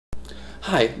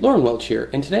Hi, Lauren Welch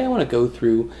here, and today I want to go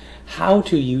through how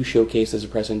to use Showcase as a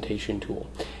presentation tool.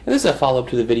 And this is a follow-up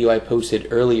to the video I posted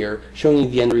earlier showing you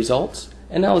the end results,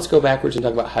 and now let's go backwards and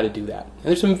talk about how to do that. And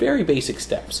there's some very basic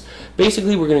steps.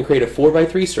 Basically, we're going to create a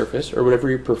 4x3 surface, or whatever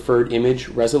your preferred image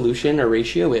resolution or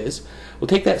ratio is. We'll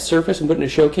take that surface and put it in a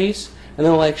Showcase, and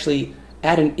then we'll actually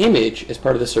add an image as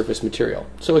part of the surface material.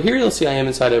 So here you'll see I am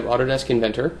inside of Autodesk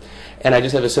Inventor, and I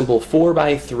just have a simple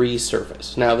 4x3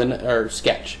 surface, or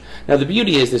sketch. Now the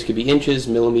beauty is this could be inches,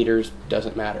 millimeters,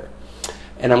 doesn't matter.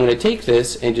 And I'm going to take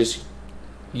this and just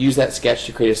use that sketch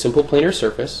to create a simple planar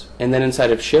surface, and then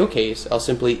inside of Showcase I'll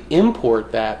simply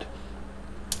import that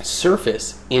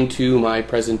surface into my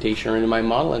presentation or into my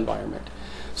model environment.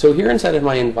 So here inside of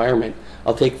my environment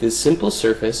I'll take this simple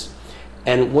surface,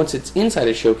 and once it's inside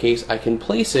a Showcase, I can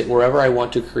place it wherever I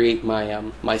want to create my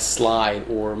my slide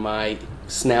or my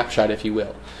snapshot, if you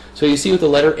will. So you see with the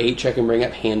letter H, I can bring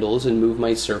up handles and move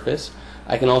my surface.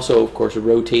 I can also, of course,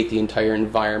 rotate the entire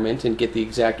environment and get the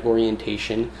exact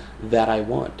orientation that I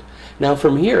want. Now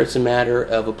from here, it's a matter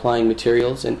of applying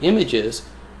materials and images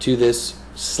to this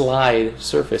slide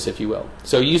surface, if you will.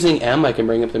 So using M, I can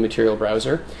bring up the material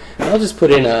browser, and I'll just put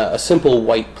in a simple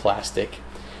white plastic.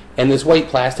 And this white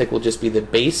plastic will just be the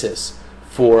basis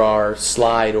for our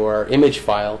slide or our image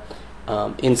file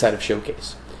inside of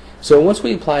Showcase. So once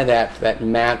we apply that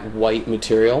matte white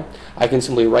material, I can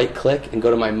simply right click and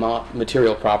go to my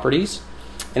material properties,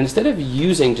 and instead of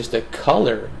using just a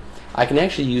color, I can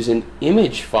actually use an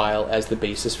image file as the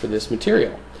basis for this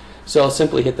material. So I'll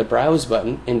simply hit the browse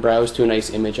button and browse to a nice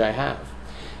image I have.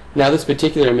 Now this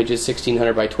particular image is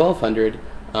 1600 by 1200,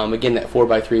 again that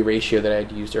 4x3 ratio that I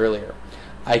had used earlier.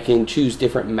 I can choose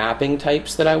different mapping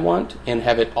types that I want and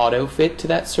have it auto fit to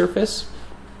that surface,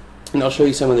 and I'll show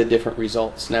you some of the different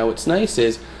results. Now what's nice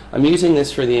is I'm using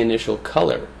this for the initial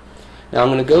color. Now I'm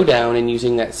going to go down, and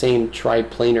using that same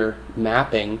triplanar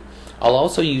mapping, I'll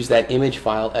also use that image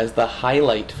file as the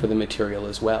highlight for the material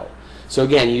as well. So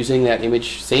again, using that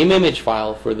same image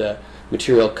file for the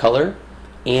material color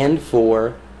and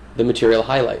for the material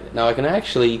highlight. Now I can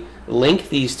actually link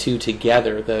these two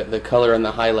together, the color and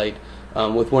the highlight,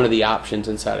 with one of the options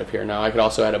inside of here. Now I could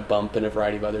also add a bump and a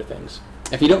variety of other things.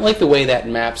 If you don't like the way that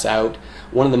maps out,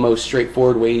 one of the most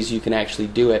straightforward ways you can actually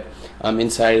do it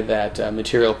inside of that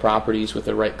material properties with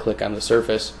a right click on the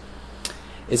surface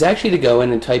is actually to go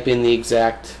in and type in the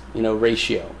exact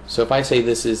ratio. So if I say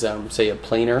this is say a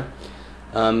planar,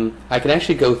 I can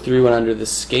actually go through, and under the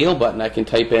scale button I can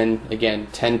type in again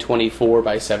 1024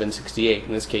 by 768,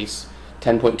 in this case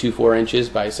 10.24 inches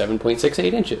by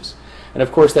 7.68 inches. And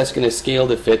of course that's going to scale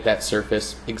to fit that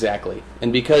surface exactly.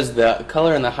 And because the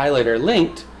color and the highlight are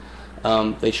linked,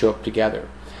 they show up together.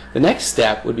 The next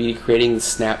step would be creating the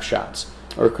snapshots,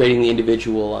 or creating the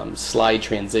individual slide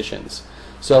transitions.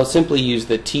 So I'll simply use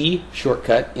the T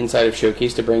shortcut inside of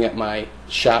Showcase to bring up my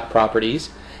shot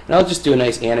properties, and I'll just do a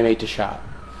nice animate to shot.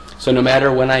 So no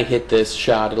matter when I hit this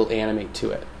shot, it'll animate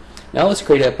to it. Now let's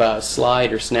create up a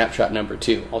slide or snapshot number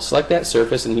 2. I'll select that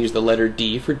surface and use the letter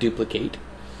D for duplicate.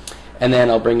 And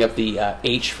then I'll bring up the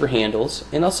H for handles,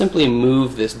 and I'll simply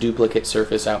move this duplicate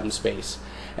surface out in space.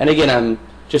 And again,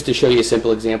 just to show you a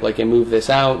simple example, I can move this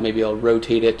out, maybe I'll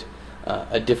rotate it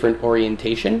a different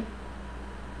orientation.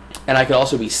 And I could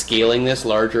also be scaling this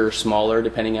larger or smaller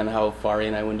depending on how far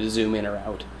in I want to zoom in or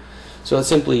out. So I'll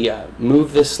simply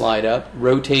move this slide up,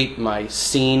 rotate my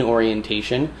scene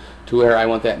orientation to where I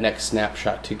want that next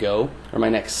snapshot to go, or my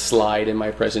next slide in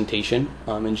my presentation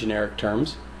in generic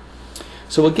terms.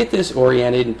 So we'll get this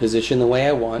oriented and positioned the way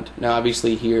I want. Now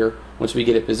obviously here, once we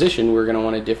get it positioned, we're going to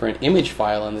want a different image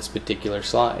file on this particular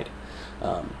slide.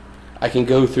 I can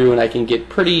go through and I can get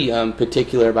pretty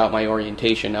particular about my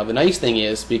orientation. Now the nice thing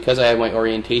is, because I have my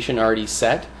orientation already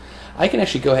set, I can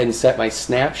actually go ahead and set my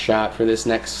snapshot for this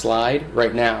next slide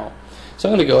right now. So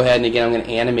I'm going to go ahead and again I'm going to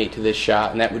animate to this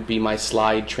shot, and that would be my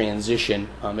slide transition,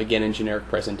 again in generic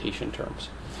presentation terms.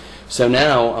 So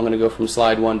now I'm going to go from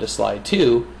slide 1 to slide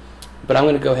 2, but I'm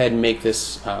going to go ahead and make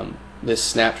this this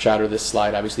snapshot or this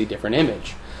slide obviously a different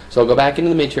image. So I'll go back into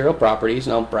the material properties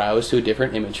and I'll browse to a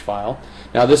different image file.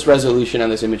 Now this resolution on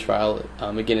this image file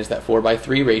again is that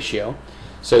 4x3 ratio,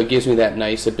 so it gives me that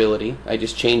nice ability. I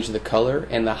just change the color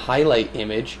and the highlight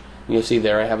image, and you'll see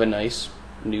there I have a nice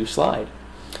new slide.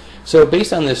 So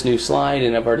based on this new slide,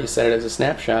 and I've already set it as a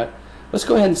snapshot, let's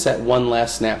go ahead and set one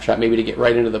last snapshot, maybe to get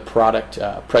right into the product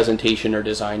presentation or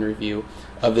design review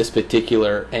of this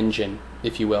particular engine,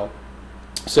 if you will.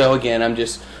 So again, I'm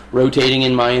just rotating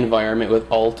in my environment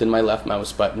with Alt and my left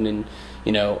mouse button, and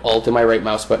Alt and my right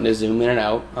mouse button to zoom in and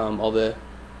out.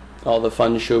 All the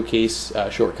fun Showcase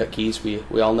shortcut keys we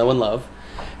all know and love.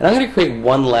 And I'm going to create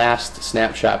one last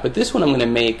snapshot, but this one I'm going to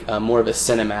make more of a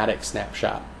cinematic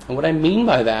snapshot. And what I mean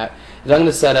by that is I'm going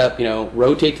to set up,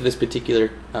 rotate to this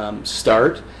particular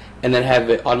start, and then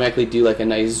have it automatically do like a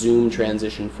nice zoom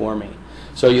transition for me.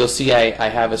 So you'll see I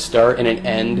have a start and an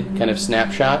end kind of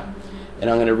snapshot, and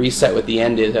I'm going to reset what the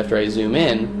end is after I zoom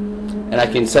in, and I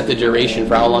can set the duration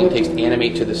for how long it takes to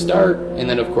animate to the start, and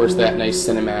then of course that nice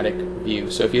cinematic view.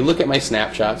 So if you look at my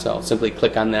snapshots, I'll simply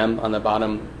click on them on the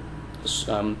bottom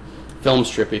film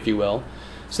strip, if you will.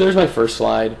 So there's my first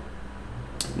slide.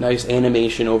 Nice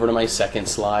animation over to my second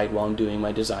slide while I'm doing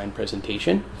my design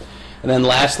presentation. And then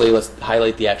lastly, let's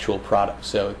highlight the actual product.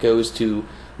 So it goes to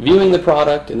viewing the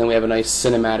product, and then we have a nice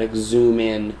cinematic zoom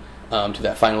in to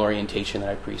that final orientation that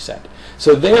I preset.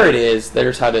 So there it is.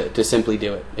 There's how to simply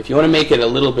do it. If you want to make it a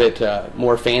little bit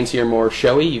more fancier, more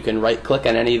showy, you can right click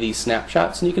on any of these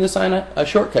snapshots and you can assign a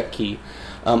shortcut key.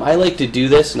 I like to do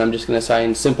this, and I'm just going to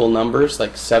assign simple numbers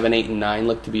like 7, 8, and 9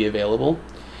 look to be available.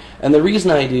 And the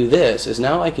reason I do this is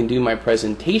now I can do my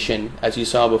presentation, as you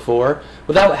saw before,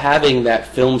 without having that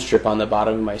film strip on the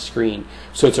bottom of my screen.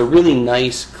 So it's a really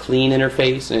nice, clean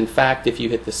interface, and in fact, if you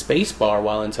hit the space bar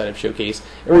while inside of Showcase,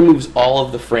 it removes all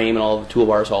of the frame and all of the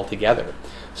toolbars altogether.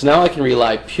 So now I can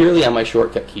rely purely on my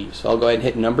shortcut keys. So I'll go ahead and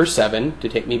hit number 7 to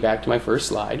take me back to my first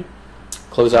slide,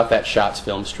 close off that Shots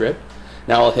film strip.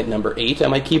 Now I'll hit number 8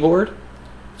 on my keyboard,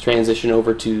 transition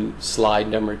over to slide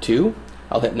number 2.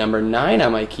 I'll hit number 9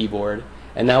 on my keyboard,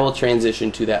 and now we'll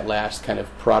transition to that last kind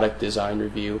of product design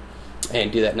review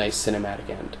and do that nice cinematic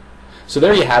end. So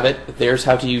there you have it. There's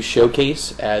how to use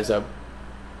Showcase as a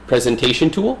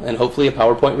presentation tool and hopefully a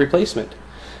PowerPoint replacement.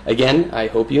 Again, I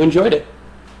hope you enjoyed it.